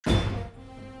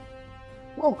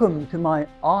Welcome to my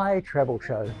I-Travel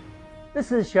show.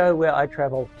 This is a show where I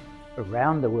travel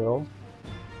around the world,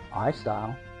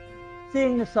 I-style,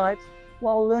 seeing the sights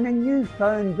while learning new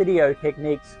phone video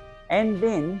techniques and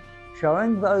then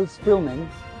showing those filming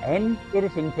and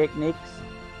editing techniques,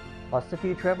 plus a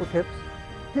few travel tips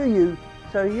to you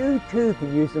so you too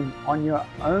can use them on your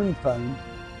own phone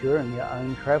during your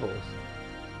own travels.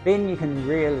 Then you can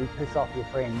really piss off your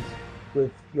friends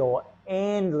with your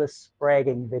endless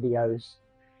bragging videos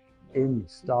in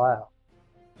style.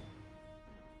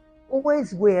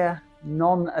 Always wear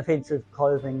non-offensive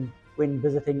clothing when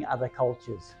visiting other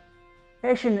cultures.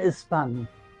 Fashion is fun,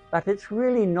 but it's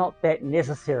really not that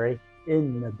necessary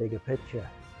in the bigger picture.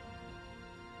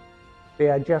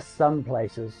 There are just some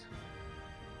places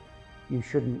you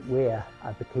shouldn't wear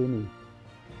a bikini.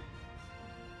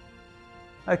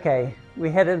 Okay, we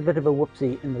had a bit of a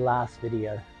whoopsie in the last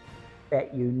video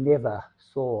that you never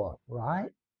saw,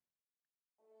 right?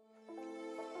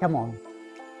 Come on,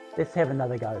 let's have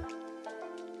another go.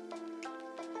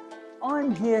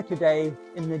 I'm here today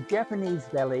in the Japanese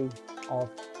valley of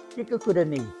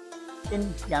Shikokura-ni in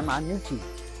Yamaguchi.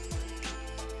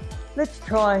 Let's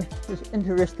try this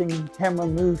interesting camera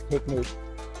move technique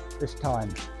this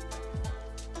time.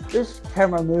 This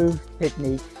camera move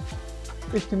technique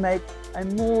is to make a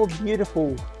more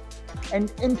beautiful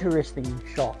and interesting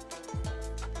shot.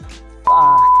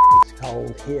 It's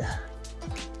cold here.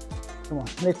 Come on,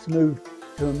 let's move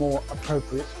to a more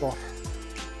appropriate spot.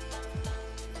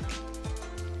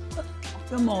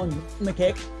 Come on,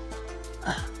 macaque.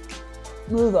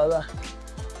 Move over.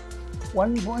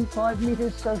 1.5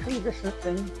 meters social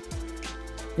distancing.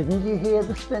 Didn't you hear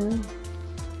the spin?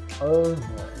 Over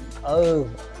and over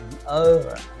and over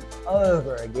and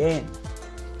over again.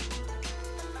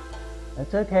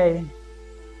 That's okay.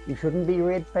 You shouldn't be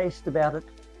red-faced about it.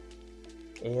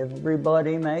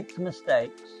 Everybody makes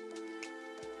mistakes.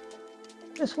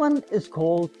 This one is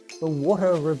called the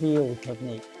water reveal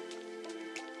technique.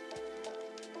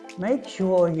 Make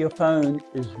sure your phone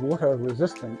is water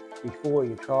resistant before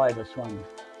you try this one.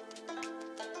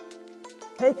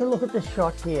 Take a look at this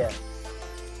shot here.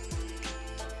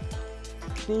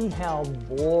 See how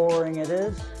boring it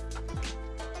is?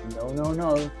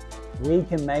 No. We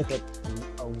can make it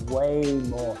a way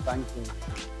more funky.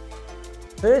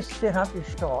 First, set up your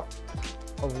shot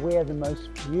of where the most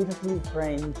beautifully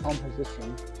framed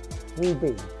composition will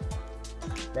be.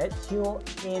 That's your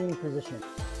end position.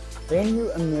 Then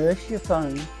you immerse your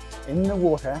phone in the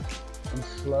water and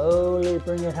slowly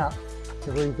bring it up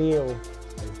to reveal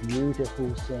a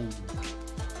beautiful scene.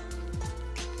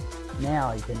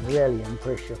 Now you can really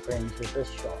impress your friends with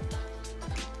this shot.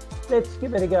 Let's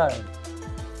give it a go.